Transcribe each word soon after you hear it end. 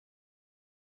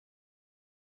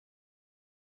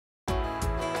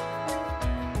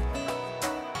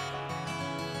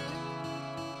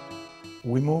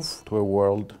We move to a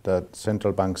world that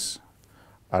central banks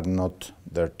are not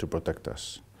there to protect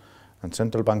us. And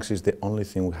central banks is the only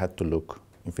thing we had to look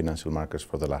in financial markets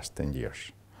for the last 10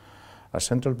 years. As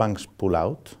central banks pull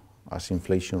out, as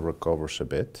inflation recovers a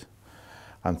bit,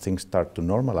 and things start to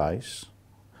normalize,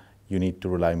 you need to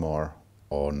rely more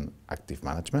on active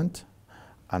management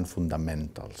and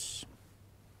fundamentals.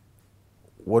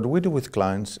 What we do with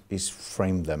clients is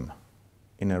frame them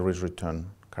in a risk-return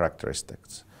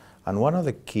characteristics. And one of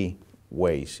the key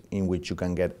ways in which you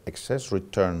can get excess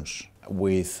returns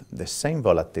with the same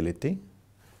volatility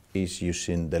is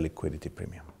using the liquidity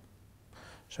premium.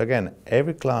 So again,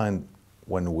 every client,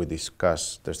 when we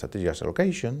discuss the strategic asset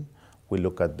allocation, we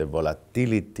look at the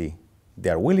volatility they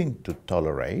are willing to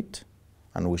tolerate,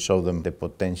 and we show them the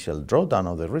potential drawdown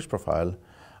of the risk profile,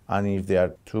 and if they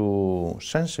are too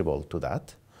sensible to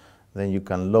that, then you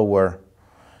can lower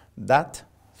that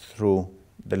through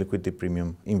the liquidity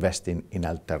premium investing in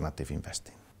alternative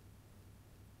investing.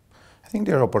 I think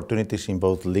there are opportunities in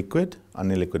both liquid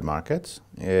and illiquid markets.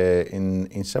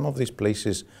 In some of these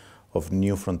places of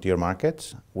new frontier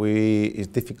markets, it's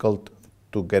difficult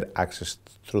to get access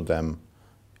through them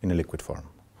in a liquid form.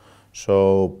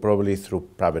 So probably through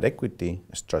private equity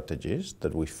strategies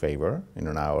that we favor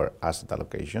in our asset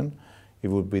allocation, it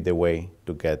would be the way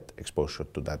to get exposure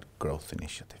to that growth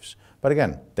initiatives. But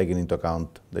again, taking into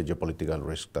account the geopolitical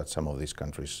risk that some of these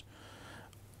countries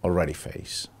already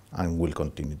face and will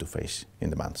continue to face in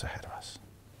the months ahead of us.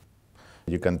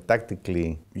 You can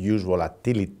tactically use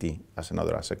volatility as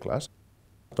another asset class.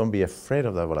 Don't be afraid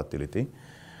of that volatility.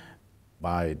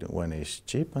 Buy it when it's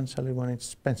cheap and sell it when it's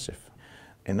expensive.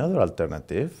 Another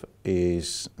alternative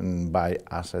is buy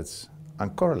assets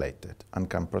uncorrelated and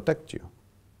can protect you.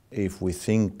 If we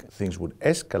think things would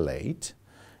escalate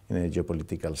in a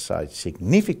geopolitical side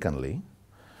significantly,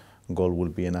 gold will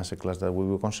be an asset class that we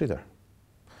will consider.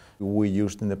 We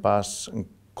used in the past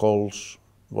calls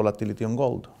volatility on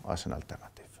gold as an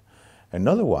alternative.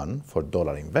 Another one for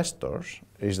dollar investors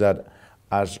is that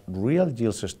as real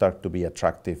yields start to be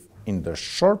attractive in the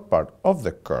short part of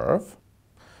the curve,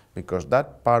 because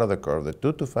that part of the curve, the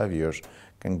 2 to 5 years,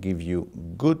 can give you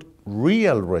good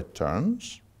real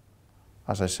returns,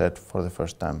 as I said, for the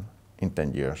first time in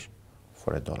 10 years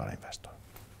for a dollar investor.